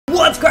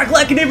What's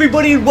crack-lackin'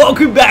 everybody, and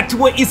welcome back to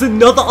what is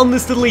another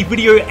UnlistedLeaf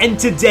video, and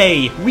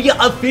today we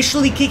are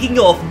officially kicking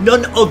off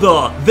none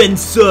other than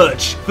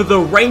search for the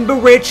Rainbow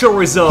Rare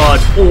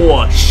Charizard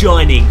or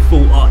Shining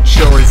Full Art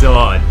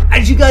Charizard.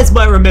 As you guys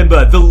might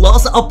remember, the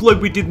last upload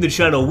we did in the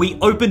channel, we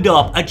opened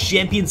up a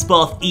Champions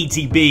Path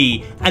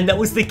ETB, and that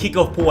was the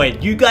kickoff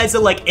point. You guys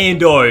are like,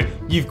 Ando,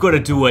 you've got to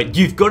do it.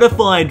 You've got to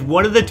find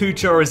one of the two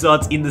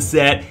Charizards in the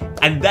set,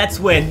 and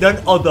that's when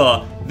none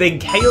other than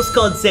Chaos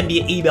Card sent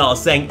me an email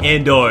saying,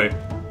 Ando,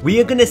 we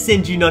are gonna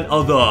send you none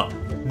other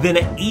than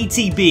an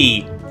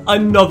ETB,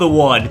 another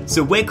one.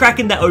 So we're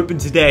cracking that open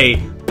today,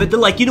 but they're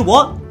like, you know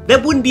what?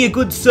 That wouldn't be a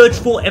good search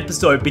for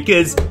episode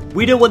because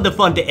we don't want the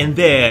fun to end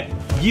there.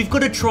 You've got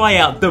to try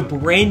out the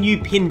brand new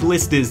pin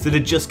blisters that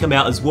have just come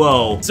out as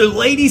well. So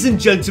ladies and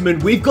gentlemen,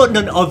 we've got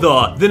none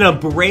other than a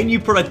brand new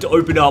product to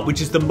open up,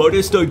 which is the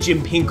Motostoke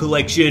Gym pin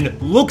collection.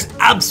 Looks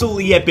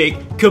absolutely epic.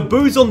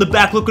 Kaboo's on the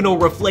back looking all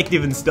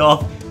reflective and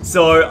stuff.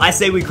 So I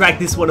say we crack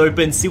this one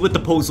open, see what the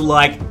pulls are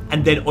like,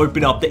 and then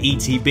open up the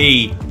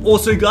ETB.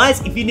 Also guys,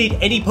 if you need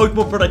any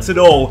Pokemon products at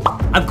all,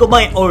 I've got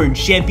my own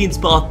Champions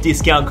Path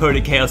discount code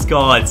at Chaos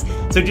Cards.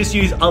 So just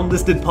use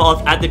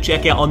UnlistedPath at the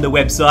checkout on the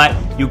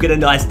website. You'll get a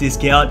nice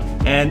discount,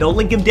 and I'll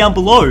link them down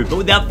below. But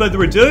without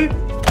further ado,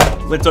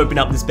 let's open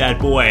up this bad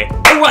boy.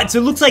 Alright, so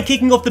it looks like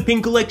kicking off the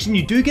pin collection,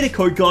 you do get a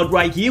code card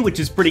right here, which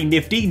is pretty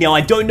nifty. Now,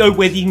 I don't know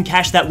whether you can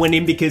cash that one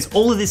in because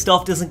all of this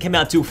stuff doesn't come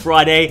out till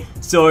Friday.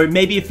 So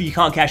maybe if you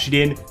can't cash it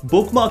in,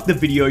 bookmark the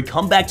video,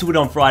 come back to it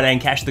on Friday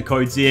and cash the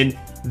codes in.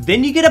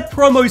 Then you get a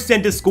promo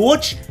Center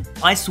Scorch.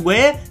 I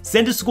swear,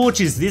 Center Scorch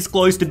is this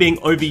close to being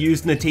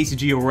overused in the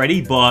TCG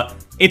already, but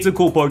it's a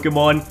cool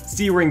Pokemon.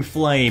 Searing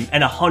Flame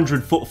and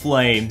 100-foot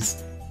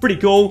flames. Pretty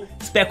cool.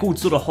 Speckled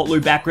sort of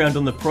holo background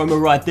on the promo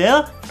right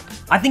there.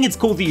 I think it's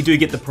cool that you do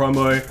get the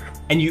promo,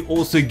 and you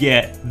also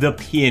get the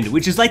pin,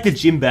 which is like the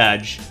gym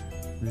badge.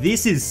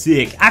 This is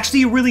sick.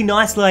 Actually, a really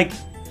nice, like,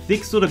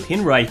 thick sort of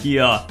pin right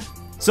here.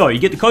 So, you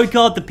get the code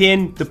card, the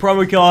pin, the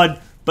promo card,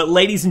 but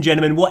ladies and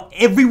gentlemen, what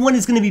everyone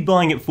is going to be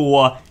buying it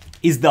for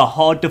is the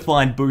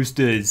hard-to-find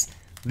boosters.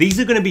 These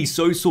are going to be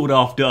so sought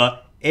after.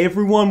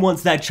 Everyone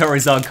wants that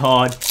Charizard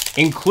card,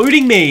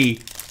 including me.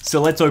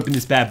 So let's open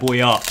this bad boy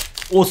up.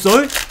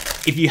 Also,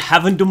 if you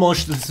haven't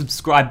demolished the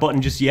subscribe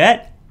button just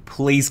yet,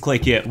 please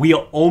click it. We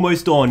are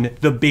almost on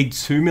the big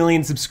 2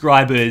 million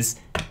subscribers.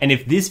 And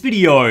if this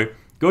video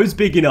goes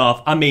big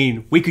enough, I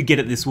mean, we could get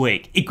it this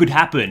week. It could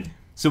happen.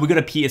 So we're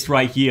going to Pierce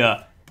right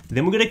here.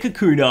 Then we're going to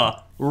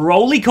Kakuna.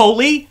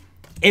 Roly-Coly.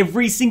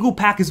 Every single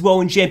pack as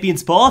well in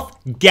Champions Path.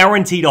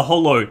 Guaranteed a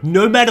holo.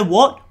 No matter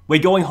what, we're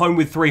going home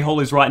with 3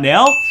 holos right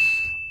now.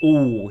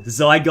 Ooh,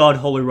 Zygarde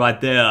holo right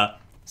there.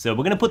 So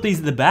we're going to put these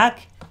at the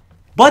back.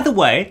 By the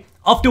way,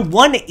 after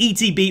one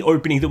ETB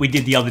opening that we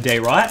did the other day,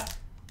 right?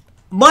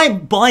 My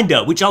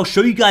binder, which I'll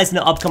show you guys in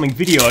an upcoming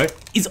video,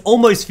 is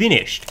almost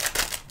finished.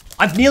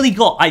 I've nearly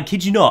got, I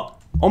kid you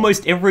not,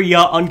 almost every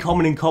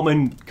uncommon and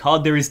common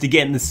card there is to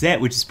get in the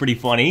set, which is pretty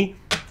funny.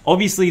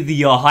 Obviously,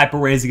 the hyper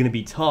rares are going to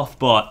be tough,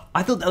 but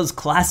I thought that was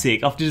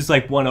classic after just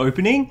like one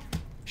opening.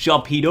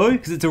 Sharpedo,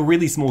 because it's a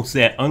really small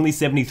set, only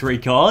 73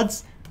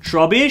 cards.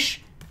 Trubbish.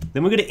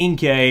 Then we're going to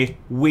Inkay,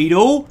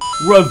 Weedle,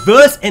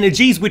 Reverse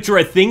Energies, which are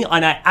a thing,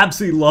 and I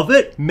absolutely love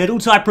it. Metal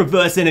type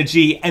Reverse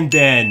Energy, and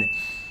then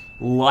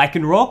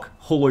Lycanroc,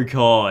 holo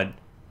card.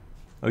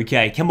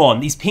 Okay, come on,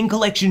 these pin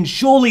collections,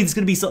 surely there's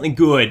going to be something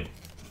good.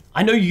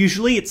 I know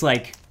usually it's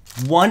like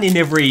one in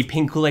every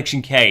pin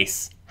collection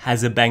case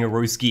has a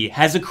Bangarooski,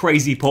 has a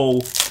crazy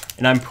pull,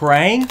 and I'm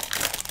praying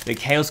that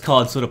Chaos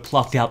Card sort of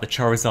plucked out the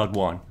Charizard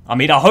one. I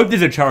mean, I hope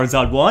there's a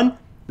Charizard one.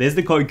 There's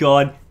the code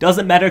card.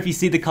 Doesn't matter if you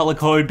see the color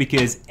code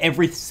because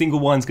every single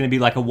one's going to be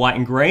like a white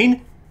and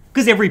green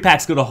because every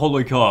pack's got a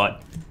holo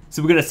card.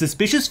 So we've got a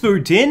Suspicious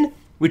Food Tin,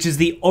 which is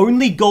the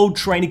only gold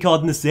trainer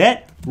card in the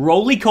set.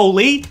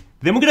 Roly-Coly.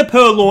 Then we're going to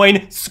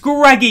Purloin,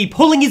 Scraggy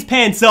pulling his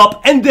pants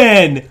up, and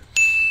then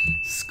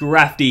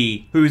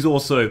Scrafty, who's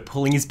also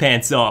pulling his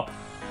pants up.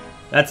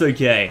 That's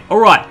okay.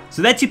 Alright,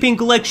 so that's your pin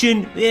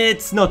collection.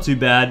 It's not too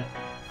bad.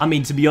 I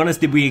mean, to be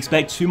honest, did we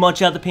expect too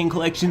much out of the pin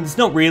collections?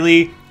 Not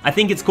really. I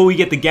think it's cool you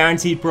get the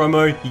guaranteed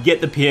promo, you get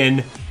the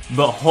pin,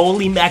 but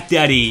holy Mac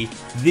Daddy,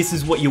 this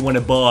is what you want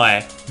to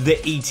buy, the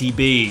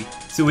ETB.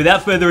 So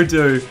without further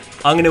ado,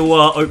 I'm going to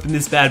open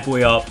this bad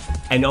boy up,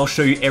 and I'll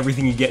show you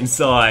everything you get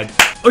inside.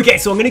 Okay,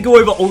 so I'm going to go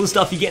over all the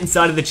stuff you get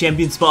inside of the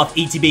Champions Path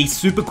ETB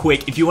super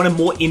quick. If you want a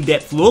more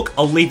in-depth look,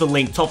 I'll leave a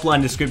link, top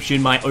line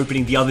description, my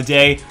opening the other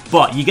day.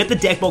 But you get the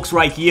deck box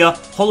right here,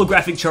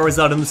 holographic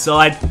Charizard on the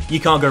side, you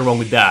can't go wrong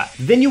with that.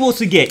 Then you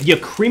also get your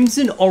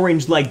crimson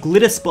orange, like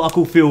glitter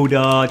sparkle filled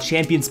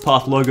Champions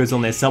Path logos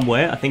on there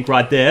somewhere, I think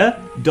right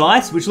there.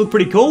 Dice, which look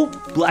pretty cool,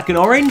 black and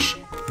orange.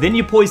 Then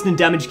your poison and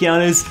damage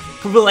counters.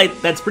 Probably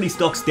that's pretty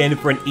stock standard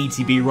for an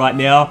ETB right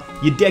now.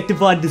 Your deck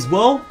divided as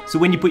well. So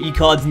when you put your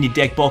cards in your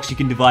deck box, you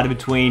can divide it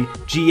between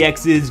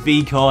GXs,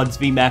 V cards,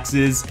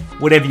 VMAXs,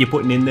 whatever you're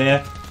putting in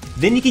there.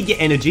 Then you can get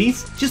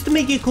energies, just to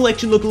make your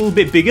collection look a little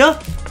bit bigger.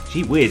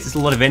 Gee whiz, there's a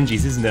lot of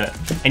energies, isn't it?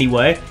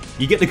 Anyway,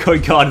 you get the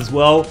code card as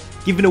well.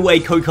 Giving away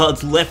code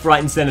cards left, right,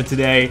 and center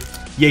today.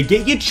 you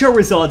get your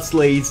Charizard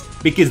sleeves,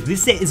 because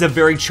this set is a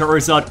very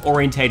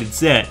Charizard-orientated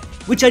set,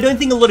 which I don't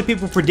think a lot of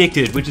people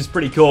predicted, which is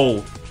pretty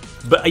cool.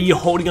 But are you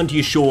holding onto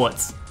your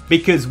shorts?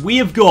 Because we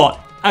have got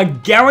a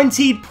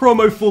guaranteed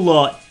promo full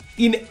art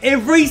in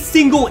every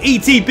single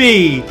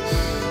ETB.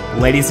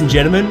 Ladies and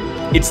gentlemen,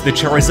 it's the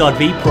Charizard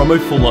V promo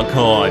full art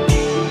card.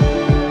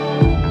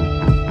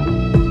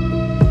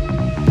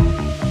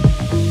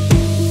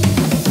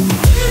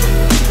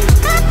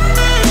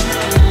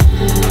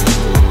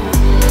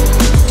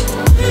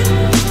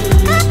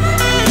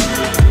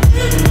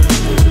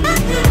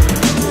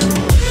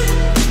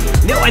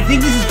 I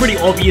think this is pretty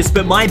obvious,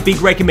 but my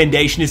big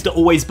recommendation is to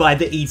always buy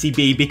the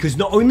ETB, because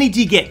not only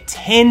do you get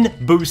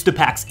 10 booster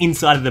packs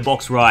inside of the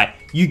box, right,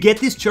 you get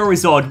this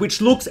Charizard,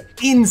 which looks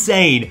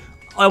insane.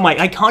 Oh my,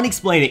 I can't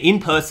explain it. In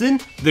person,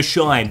 the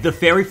shine, the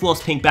fairy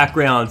floss pink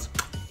backgrounds,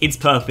 it's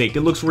perfect.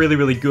 It looks really,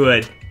 really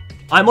good.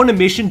 I'm on a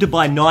mission to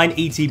buy 9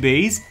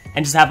 ETBs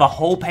and just have a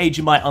whole page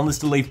in my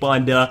UnlistedLeaf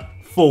binder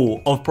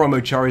full of promo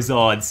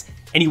Charizards.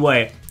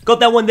 Anyway, got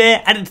that one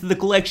there, added to the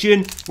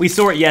collection. We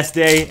saw it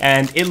yesterday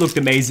and it looked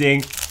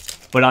amazing.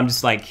 But I'm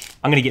just like,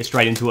 I'm gonna get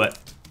straight into it.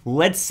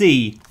 Let's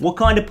see what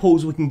kind of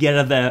pulls we can get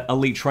out of the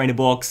Elite Trainer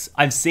box.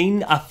 I've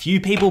seen a few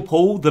people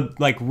pull the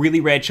like really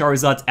rare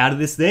Charizards out of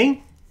this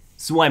thing.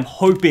 So I'm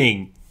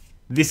hoping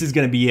this is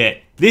gonna be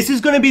it. This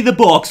is gonna be the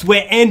box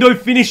where Ando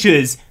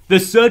finishes the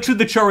search of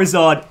the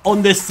Charizard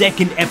on the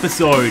second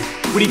episode.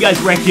 What do you guys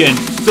reckon?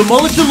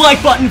 Demolish the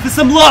like button for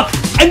some luck.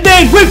 And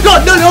then we've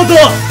got none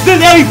other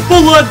than a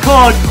full art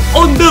card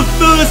on the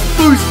first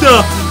booster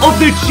of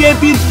the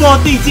Champions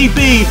Path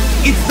ETB.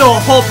 It's the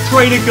Hop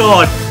Trainer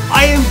card.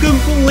 I am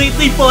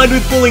completely fine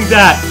with pulling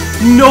that.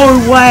 No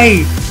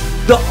way.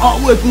 The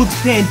artwork looks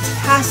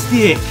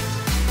fantastic.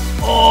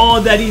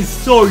 Oh, that is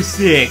so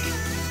sick.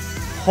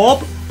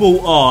 Hop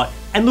full art.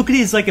 And look at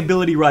his like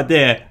ability right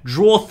there.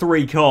 Draw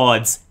 3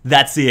 cards.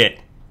 That's it.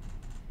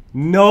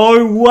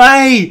 No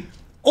way.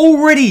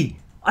 Already.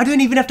 I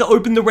don't even have to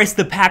open the rest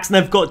of the packs and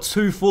I've got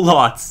 2 full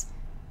arts.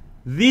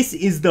 This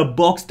is the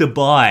box to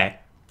buy.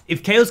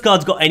 If Chaos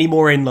Cards got any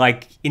more in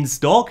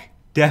stock,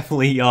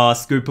 definitely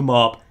scoop them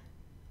up.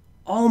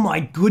 Oh my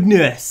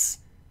goodness.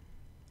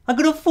 I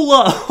got a full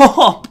art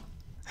Hop.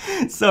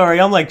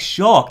 Sorry, I'm like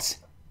shocked.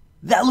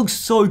 That looks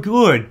so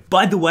good.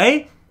 By the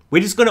way,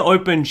 we're just going to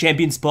open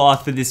Champions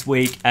Path for this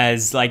week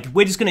as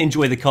we're just going to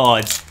enjoy the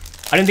cards.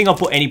 I don't think I'll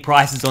put any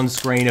prices on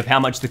screen of how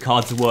much the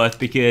cards are worth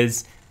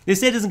because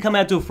this set doesn't come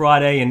out till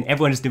Friday and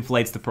everyone just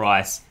inflates the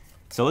price.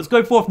 So let's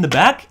go forth from the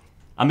back.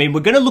 I mean, we're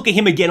going to look at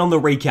him again on the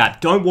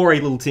recap. Don't worry,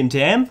 little Tim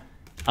Tam.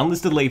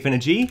 UnlistedLeaf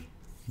energy.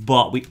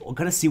 But we've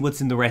got to see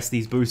what's in the rest of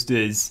these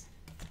boosters.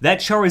 That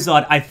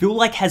Charizard, I feel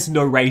like, has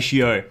no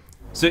ratio.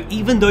 So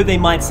even though they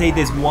might say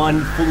there's one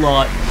full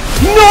art...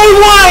 No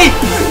way!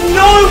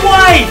 No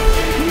way!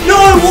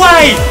 No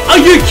way!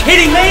 Are you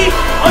kidding me?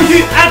 Are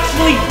you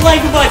actually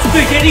playing with my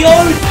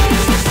SpaghettiOs?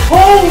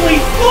 Holy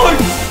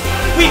smokes!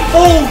 We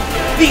pulled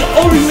the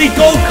only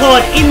gold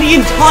card in the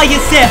entire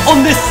set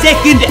on the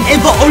second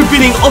ever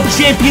opening of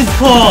Champions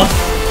Path.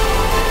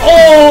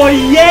 Oh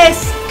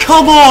yes!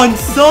 Come on,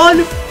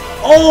 son!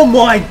 Oh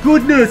my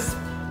goodness!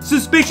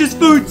 Suspicious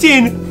Food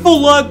Tin,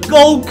 full art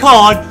gold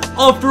card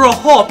after a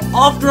Hop,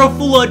 after a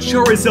full art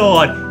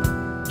Charizard.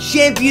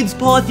 Champions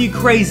Path, you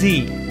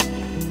crazy!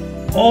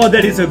 Oh,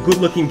 that is a good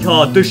looking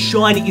card. The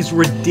shine is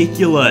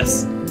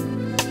ridiculous.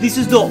 This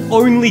is the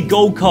only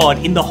gold card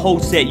in the whole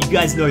set. You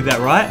guys know that,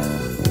 right?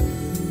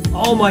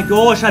 Oh my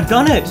gosh, I've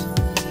done it!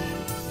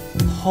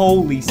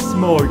 Holy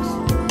smokes.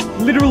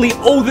 Literally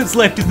all that's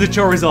left is the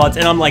Charizards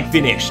and I'm like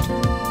finished.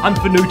 I'm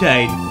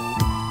finute.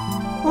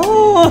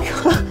 Oh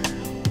god.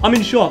 I'm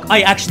in shock.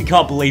 I actually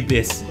can't believe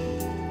this.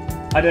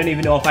 I don't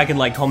even know if I can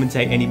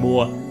commentate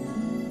anymore.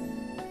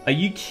 Are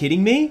you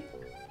kidding me?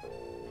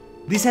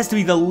 This has to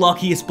be the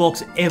luckiest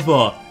box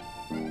ever.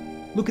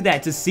 Look at that,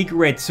 it's a secret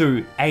rare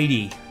too,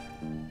 80.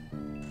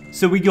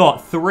 So we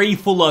got 3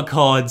 full art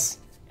cards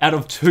out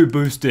of 2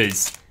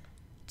 boosters.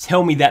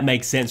 Tell me that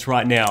makes sense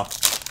right now.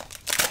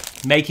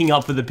 Making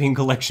up for the pin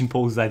collection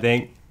pulls, I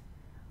think.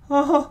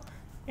 Oh,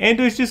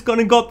 Ando's just gone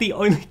and got the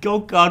only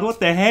gold card, what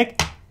the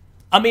heck?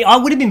 I mean, I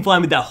would have been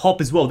fine with that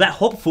Hop as well. That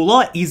Hop full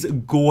art is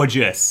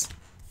gorgeous.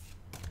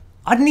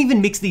 I didn't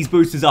even mix these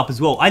boosters up as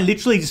well. I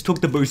literally just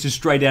took the boosters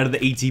straight out of the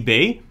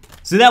ETB.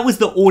 So that was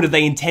the order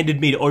they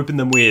intended me to open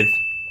them with.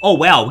 Oh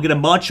wow, we got a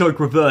Machoke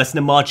reverse and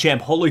a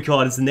Marchamp holo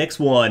card as the next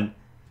one.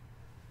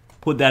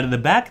 Put that in the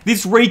back.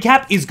 This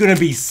recap is gonna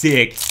be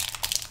sick.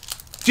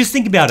 Just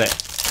think about it.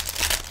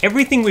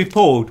 Everything we've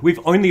pulled, we've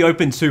only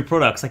opened 2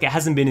 products. It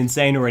hasn't been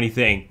insane or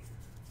anything.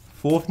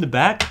 4 from the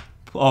back.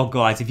 Oh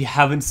guys, if you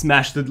haven't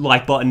smashed the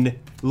like button,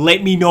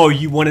 let me know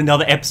you want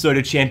another episode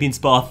of Champions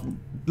Path.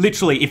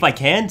 Literally, if I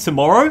can,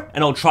 tomorrow,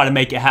 and I'll try to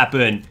make it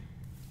happen.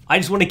 I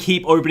just want to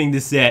keep opening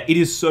this set. It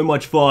is so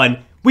much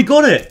fun. We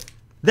got it!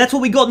 That's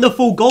what we got in the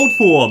full gold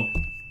form.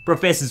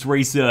 Professor's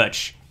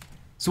Research.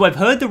 So I've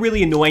heard the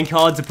really annoying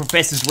cards are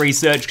Professor's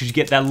Research because you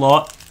get that a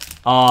lot.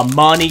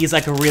 Marnie is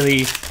a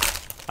really,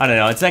 I don't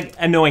know, it's an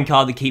annoying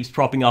card that keeps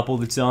propping up all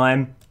the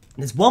time.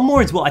 There's one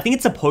more as well. I think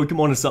it's a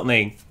Pokemon or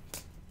something.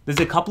 There's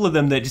a couple of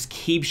them that just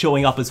keep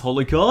showing up as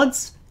holo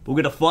cards. We'll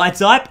get a Fire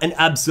type, an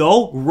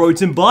Absol,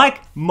 Rotom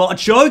Bike,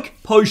 Machoke,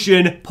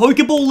 Potion,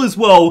 Pokeball as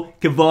well,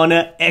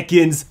 Kavana,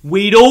 Ekans,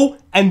 Weedle,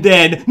 and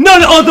then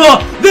none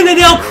other than an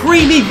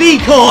Alcremie V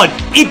card!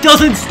 It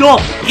doesn't stop!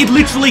 It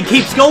literally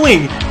keeps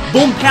going!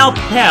 Boom, pow,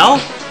 pow.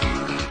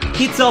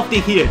 Hits after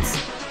hits.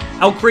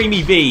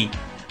 Alcremie V.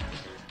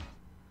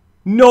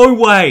 No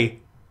way!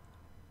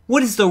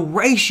 What is the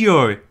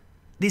ratio?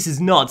 This is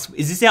nuts.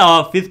 Is this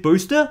our 5th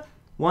booster?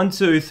 1,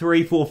 2,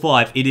 3, 4,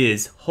 5. It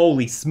is.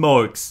 Holy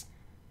smokes.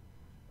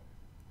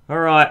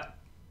 Alright.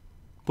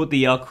 Put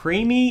the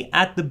Alcremie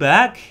at the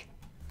back.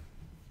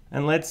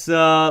 And let's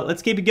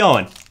keep it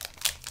going.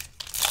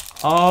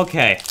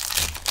 Okay.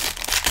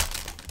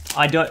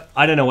 I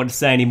don't know what to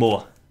say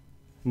anymore.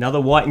 Another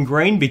white and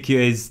green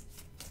because,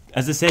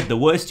 as I said, the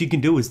worst you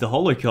can do is the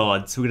holo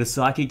card. So we got a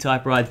Psychic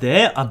type right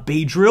there. A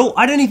Beedrill.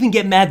 I don't even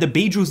get mad that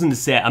Beedrill's in the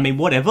set. I mean,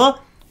 whatever.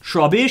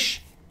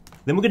 Trubbish.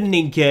 Then we're going to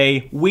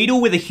Ninkay,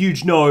 Weedle with a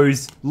huge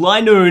nose,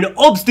 Linoon,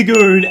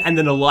 Obstagoon, and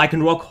then a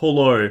Lycanroc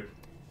holo.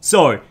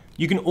 So,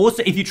 you can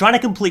also, if you're trying to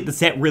complete the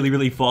set really,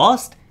 really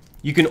fast,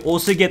 you can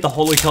also get the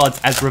holo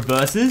cards as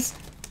reverses.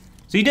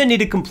 So you don't need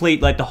to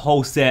complete like the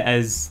whole set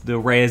as the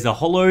rares are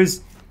holos.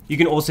 You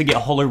can also get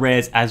holo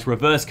rares as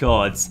reverse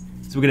cards.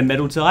 So we're going to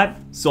Metal type,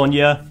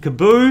 Sonya,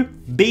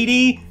 Kaboo,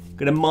 Beatty,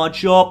 got a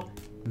Machop,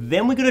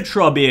 then we're going to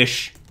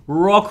Trubbish,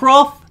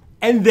 Rockruff,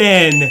 and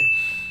then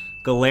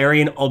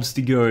Galarian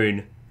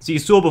Obstagoon. So you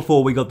saw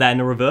before we got that in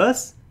a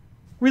reverse.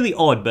 Really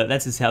odd, but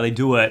that's just how they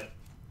do it.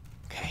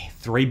 Okay,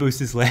 3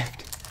 boosters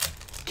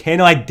left. Can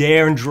I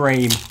dare and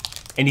dream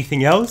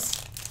anything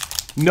else?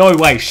 No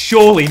way,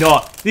 surely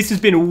not. This has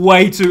been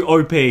way too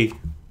OP.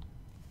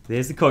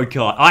 There's the code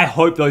card. I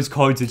hope those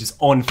codes are just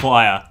on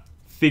fire.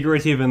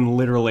 Figurative and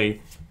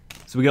literally.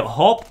 So we got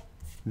Hop,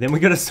 then we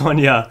got a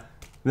Sonya,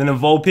 then a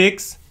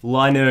Vulpix,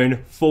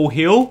 Linoon, Full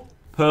Heal,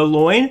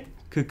 Purloin,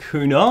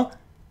 Kakuna,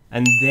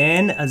 and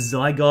then a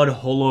Zygarde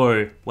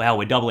holo. Wow,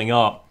 we're doubling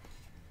up.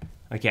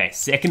 Okay,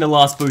 second to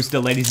last booster,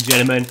 ladies and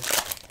gentlemen.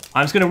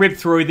 I'm just going to rip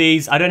through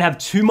these. I don't have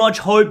too much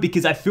hope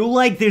because I feel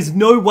like there's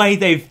no way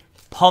they've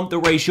pumped the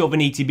ratio of an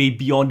ETB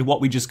beyond what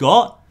we just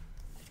got.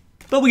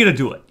 But we're going to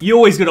do it. You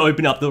always got to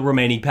open up the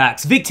remaining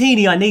packs.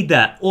 Victini, I need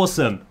that.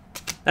 Awesome.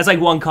 That's like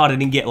one card I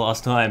didn't get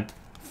last time.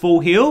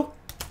 Full Heal.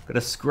 Got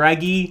a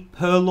Scraggy,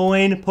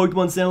 Purloin,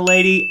 Pokemon Center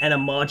Lady, and a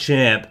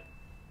Marchamp.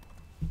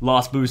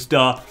 Last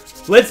booster.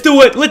 Let's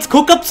do it. Let's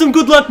cook up some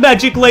good luck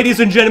magic, ladies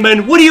and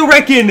gentlemen. What do you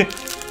reckon?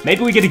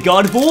 Maybe we get a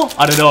Gardevoir?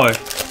 I don't know.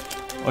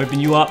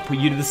 Open you up, put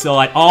you to the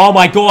side. Oh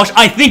my gosh,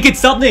 I think it's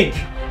something.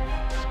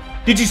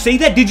 Did you see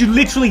that? Did you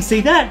literally see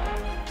that?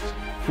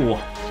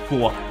 4.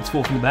 It's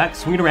 4 from the back.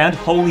 Swing it around.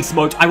 Holy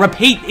smokes. I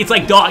repeat, it's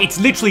like dark. It's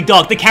literally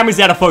dark. The camera's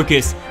out of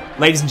focus.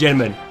 Ladies and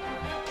gentlemen.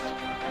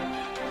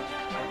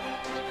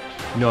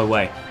 No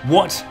way.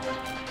 What?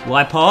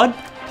 Lipard?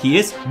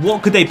 Pierce?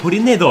 What could they put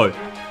in there though?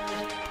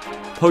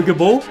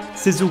 Pokeball,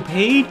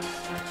 Sizzlepede,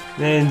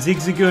 then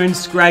Zigzagoon,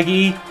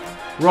 Scraggy,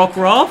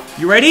 Rockruff.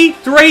 You ready?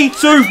 3,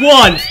 2,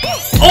 1.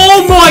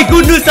 Oh my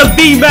goodness, a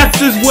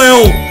VMAX as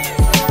well.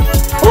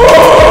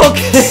 Oh,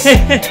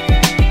 okay.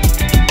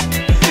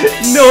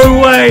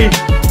 No way.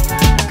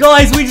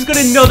 Guys, we just got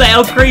another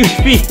Alcremie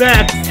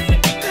VMAX.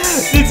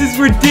 This is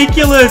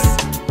ridiculous.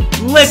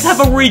 Let's have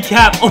a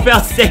recap of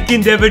our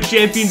second ever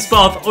Champions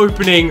Path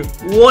opening.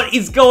 What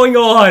is going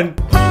on?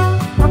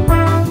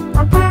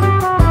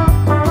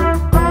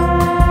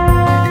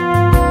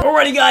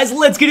 Alrighty guys,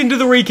 let's get into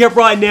the recap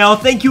right now.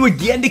 Thank you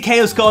again to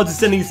Chaos Cards for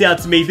sending this out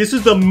to me. This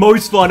is the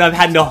most fun I've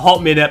had in a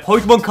hot minute.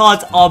 Pokemon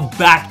cards are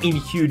back in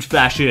huge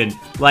fashion.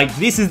 Like,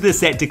 this is the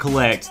set to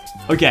collect.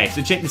 Okay,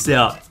 so check this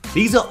out.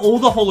 These are all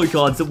the holo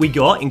cards that we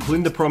got,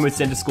 including the promo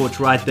Center Scorch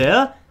right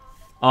there.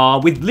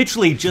 With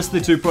literally just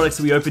the 2 products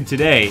that we opened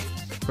today.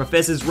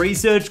 Professor's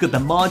Research, got the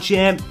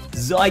Marchamp,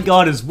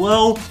 Zygarde as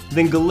well,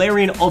 then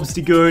Galarian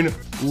Obstagoon,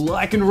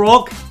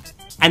 Lycanroc,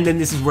 and then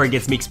this is where it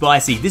gets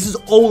McSpicy. This is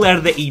all out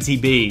of the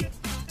ETB.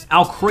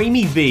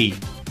 Alcremie V.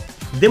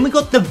 Then we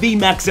got the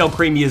VMAX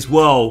Alcremie as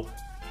well.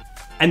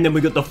 And then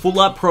we got the full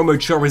art promo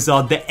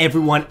Charizard that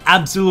everyone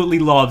absolutely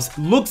loves.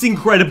 Looks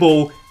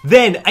incredible.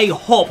 Then a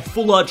Hop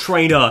full art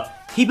trainer.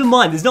 Keep in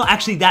mind, there's not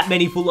actually that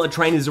many full art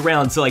trainers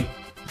around, so like,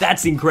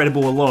 that's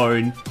incredible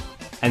alone.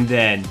 And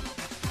then,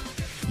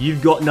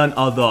 you've got none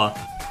other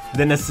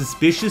than a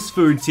Suspicious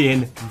Food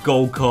Tin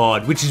gold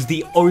card, which is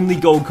the only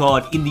gold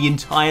card in the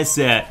entire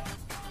set.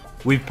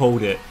 We've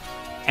pulled it.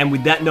 And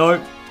with that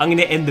note, I'm going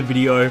to end the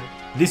video.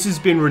 This has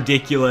been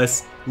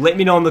ridiculous. Let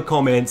me know in the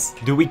comments,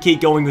 do we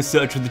keep going with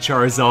Search for the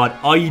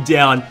Charizard? Are you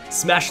down?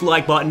 Smash the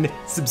like button,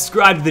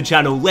 subscribe to the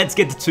channel, let's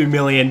get to 2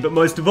 million. But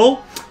most of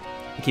all,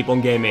 keep on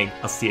gaming.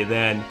 I'll see you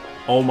then.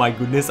 Oh my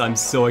goodness, I'm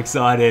so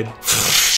excited.